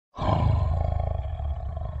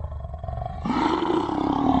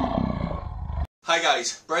Hi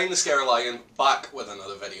guys, Brian the Scare Lion back with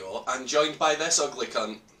another video and joined by this ugly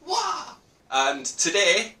cunt. Wah! And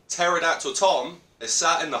today, Pterodactyl Tom is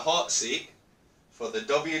sat in the hot seat for the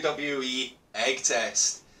WWE Egg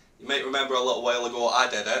Test. You might remember a little while ago I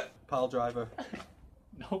did it. Pile driver.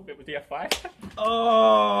 No, it was the F5.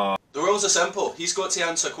 Oh! The rules are simple. He's got to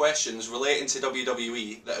answer questions relating to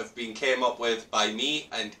WWE that have been came up with by me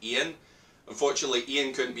and Ian. Unfortunately,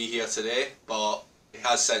 Ian couldn't be here today, but he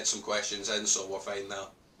has sent some questions in, so we're fine there.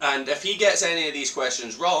 And if he gets any of these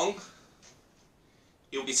questions wrong,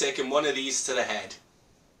 he'll be taking one of these to the head.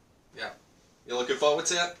 Yeah. You looking forward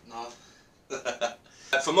to it? No.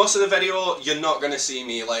 For most of the video, you're not going to see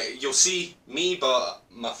me. Like, you'll see me, but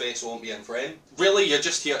my face won't be in frame. Really, you're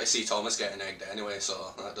just here to see Thomas getting egged anyway,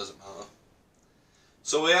 so that doesn't matter.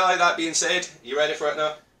 So with that being said, you ready for it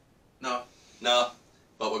now? No. No,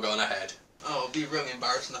 but we're going ahead. Oh, it'll be really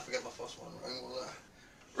embarrassing if I get my first one wrong, will it?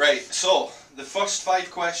 Right, so, the first 5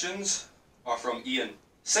 questions are from Ian.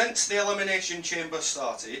 Since the Elimination Chamber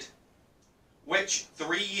started, which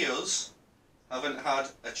 3 years haven't had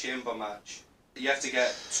a chamber match? You have to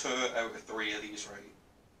get 2 out of 3 of these right.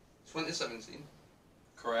 2017.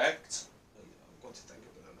 Correct. I'm going to think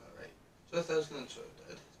about it now, right? 2002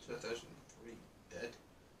 dead. 2003 dead.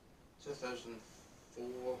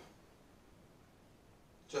 2004.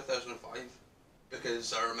 2005.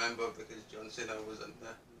 Because I remember because John Cena was in the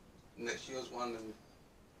next year's one and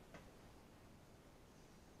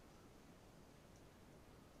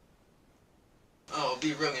oh, it'll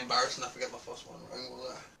be really embarrassing if I get my first one wrong,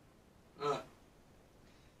 will it?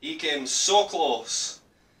 He came so close.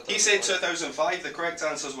 He said 2005, the correct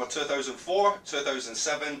answers were 2004,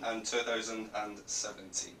 2007 and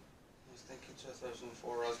 2017. I was thinking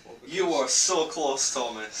 2004 as well. You were so close,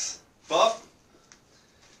 Thomas. But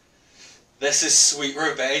this is sweet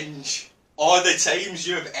revenge. All the times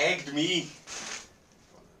you have egged me.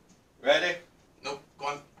 Ready? Nope, go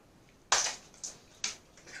on.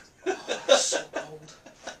 Oh, it's so cold.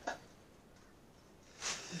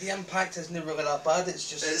 The impact isn't really that bad, it's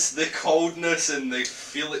just... It's the coldness and they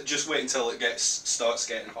feel it. Just wait until it starts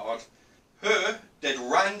getting hard. Who did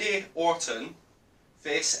Randy Orton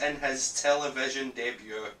face in his television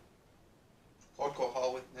debut? Hardcore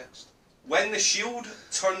Holly next. When the Shield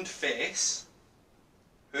turned face,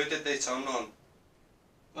 who did they turn on?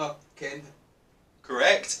 Oh, Ken.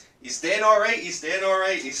 Correct. He's doing alright, he's doing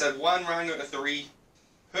alright. He said 1 rang out of 3.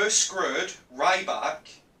 Who screwed Ryback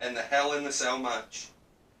in the Hell in the Cell match?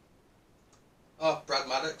 Oh, Brad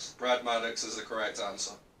Maddox. Brad Maddox is the correct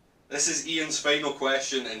answer. This is Ian's final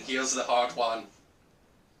question, and here's the hard one.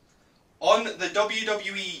 On the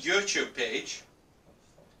WWE YouTube page,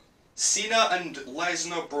 Cena and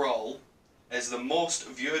Lesnar Brawl is the most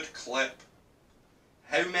viewed clip.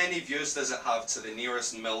 How many views does it have to the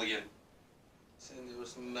nearest million? To the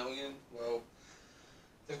nearest million? Well,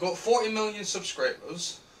 they've got 40 million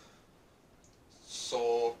subscribers.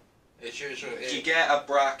 So, it's usually... You get a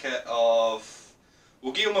bracket of...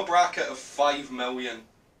 We'll give them a bracket of 5 million.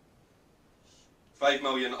 5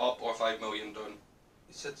 million up or 5 million down.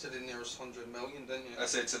 You said to the nearest 100 million, didn't you? I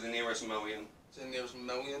said to the nearest million. To the nearest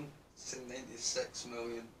million? It's to 96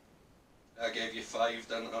 million. I gave you 5,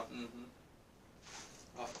 didn't I? Mm-hmm.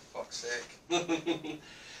 Oh, for fuck's sake.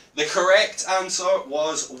 The correct answer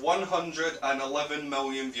was 111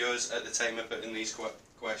 million views at the time of putting these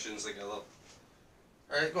questions together.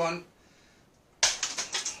 Alright, go on.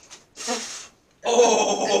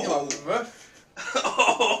 Oh!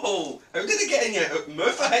 Oh! How did it get in your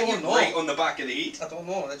mouth? I hit you know. right on the back of the head. I don't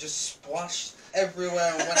know, it just splashed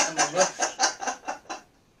everywhere and went in my mouth.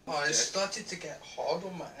 Oh, it started to get hard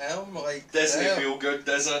on my arm, like... Doesn't there. it feel good,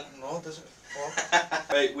 does it? No, does it?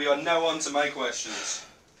 Fuck. Right, we are now on to my questions.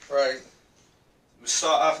 Right. We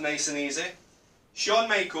start off nice and easy. Shawn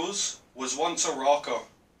Michaels was once a rocker,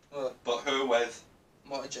 but who with?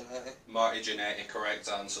 Marty Jannetty. Marty Jannetty, correct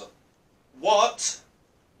answer. What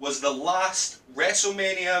was the last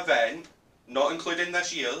WrestleMania event, not including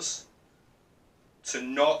this year's, to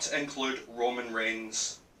not include Roman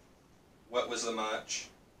Reigns? What was the match?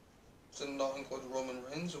 To not include Roman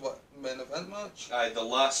Reigns, what, main event match? Aye, the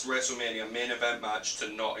last WrestleMania main event match to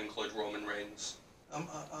not include Roman Reigns.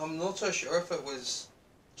 I'm not so sure if it was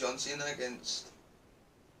John Cena against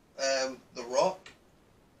The Rock.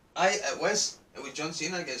 It was John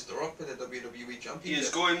Cena against The Rock for the WWE Championship. He is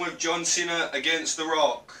going with John Cena against The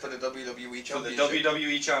Rock for the WWE Championship. for the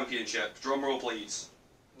WWE Championship. Drum roll, please.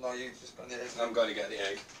 No, you just got the egg. I'm going to get the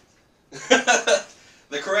egg.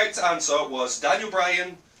 The correct answer was Daniel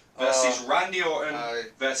Bryan versus Randy Orton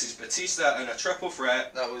versus Batista in a triple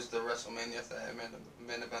threat. That was the WrestleMania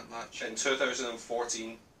main event match. In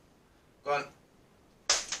 2014. Go on.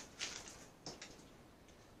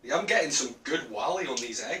 Yeah, I'm getting some good wally on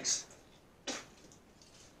these eggs.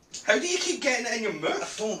 How do you keep getting it in your I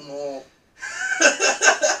mouth? don't know.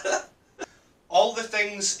 All the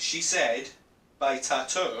Things She Said by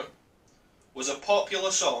Tattoo was a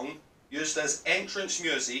popular song used as entrance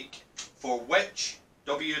music for which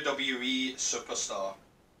WWE superstar?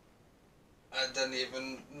 I didn't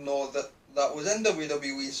even know that that was in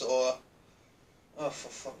WWE, so... Oh, for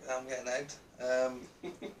fuck, I'm getting egged.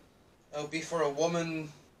 It'll be for a woman.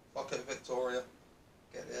 Fuck it, Victoria.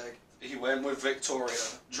 Get the egg. He went with Victoria.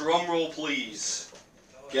 Drum roll, please.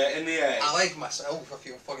 Get in the egg. I like myself if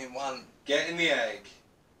you fucking want. Get in the egg.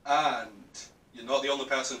 And you're not the only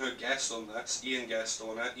person who guessed on this. Ian guessed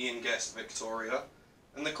on it. Ian guessed Victoria.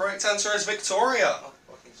 And the correct answer is Victoria. Oh,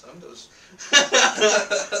 fucking Sanders.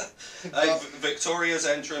 Victoria's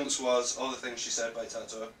entrance was All the Things She Said by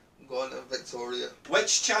Tattoo. Go on to Victoria.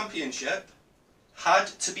 Which championship had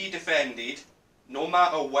to be defended no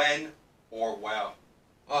matter when or where?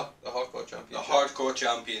 Oh, the Hardcore The Championship. Hardcore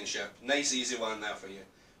Championship. Nice easy one there for you.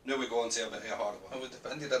 Now we're going to a bit of a hard I one. was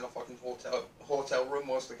defended in a fucking hotel room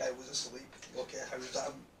whilst the guy was asleep. Okay, how's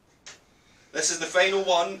that? This is the final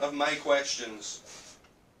one of my questions.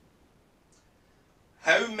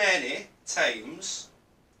 How many times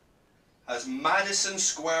has Madison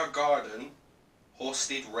Square Garden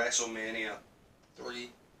hosted WrestleMania? 3.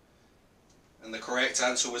 And the correct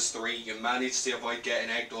answer was 3. You managed to avoid getting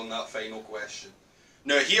egged on that final question.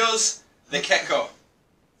 Now here's the kicker.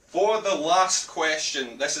 For the last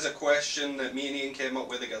question, this is a question that me and Ian came up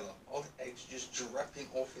with together. All the eggs just dripping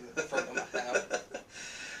off in the front of my head.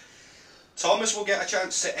 Thomas will get a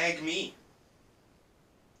chance to egg me.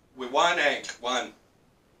 With one egg, one.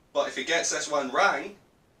 But if he gets this one wrong,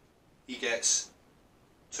 he gets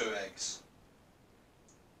 2 eggs.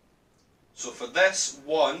 So for this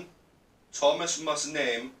one, Thomas must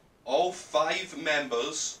name all 5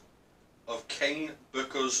 members of King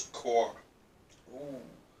Booker's Corps. Ooh.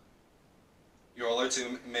 You're allowed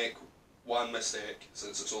to make one mistake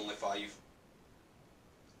since it's only 5.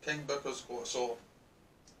 King Booker's Court, so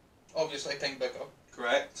obviously King Booker,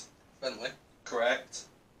 Correct? Finlay, Correct?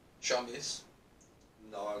 Shamiz.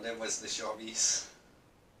 No, that was the Shawbies.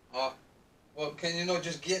 Ah, well, can you not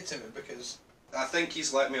just get to me because I think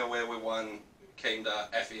he's let me away with one kinda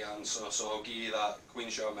iffy answer, so I'll give you that. Queen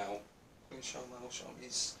Charmel. Queen Shamel,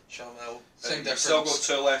 Shamiz, Shamel, You've same still got difference.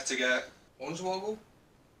 2 left to get. Hornswoggle?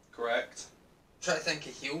 Correct? Try to think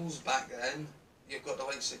of heels back then. You've got the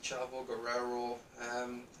likes of Chavo, Guerrero.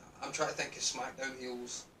 I'm trying to think of SmackDown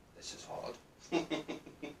heels. This is hard.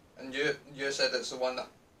 And you said it's the one that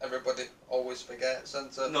everybody always forgets,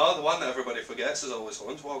 isn't it? No, the one that everybody forgets is always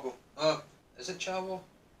Hornswoggle. Oh, is it Chavo?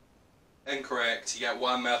 Incorrect. You get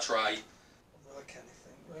one more try. I really can't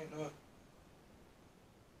think right now.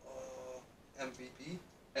 MVP?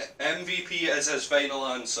 MVP is his final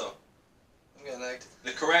answer. I'm getting egged.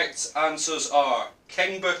 The correct answers are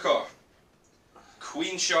King Booker,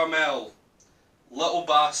 Queen Charmel, Little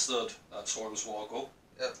Bastard, that's Hornswoggle,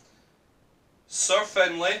 Yep. Sir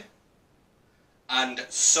Finlay, and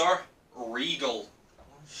Sir Regal. Oh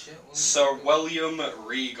shit. Sir William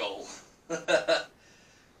Regal. 2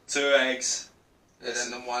 eggs. And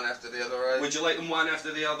then them one after the other, right? Would you like them one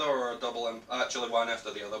after the other or a double? Actually, one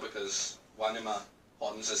after the other because one of my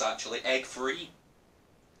ones is actually egg free.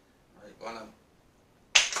 Right, go on then.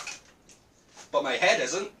 But my head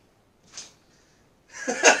isn't.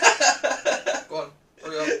 Go on,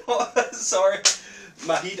 hurry up. Sorry,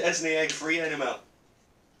 my head isn't egg free anymore.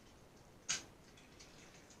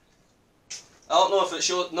 I don't know if it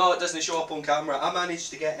showed. No, it doesn't show up on camera. I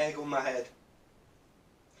managed to get egg on my head.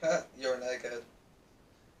 You're an egghead.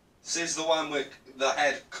 Says the one with the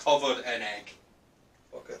head covered in egg.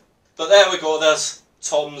 Fuck it. But there we go. There's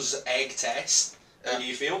Tom's egg test. How Yeah. do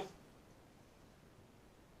you feel?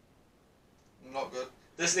 Not good.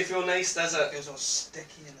 Doesn't it feel nice? Does it? Feels all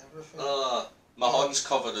sticky and everything. My hand's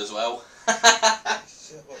covered as well.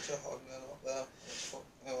 Shit, watch your hog man up there.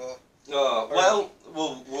 Well,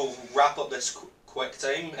 we'll wrap up this quick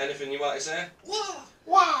time. Anything you want to say? Wah!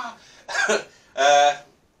 Wah!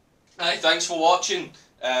 Aye, thanks for watching.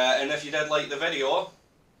 And if you did like the video,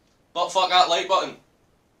 fuck that like button,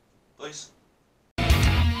 please.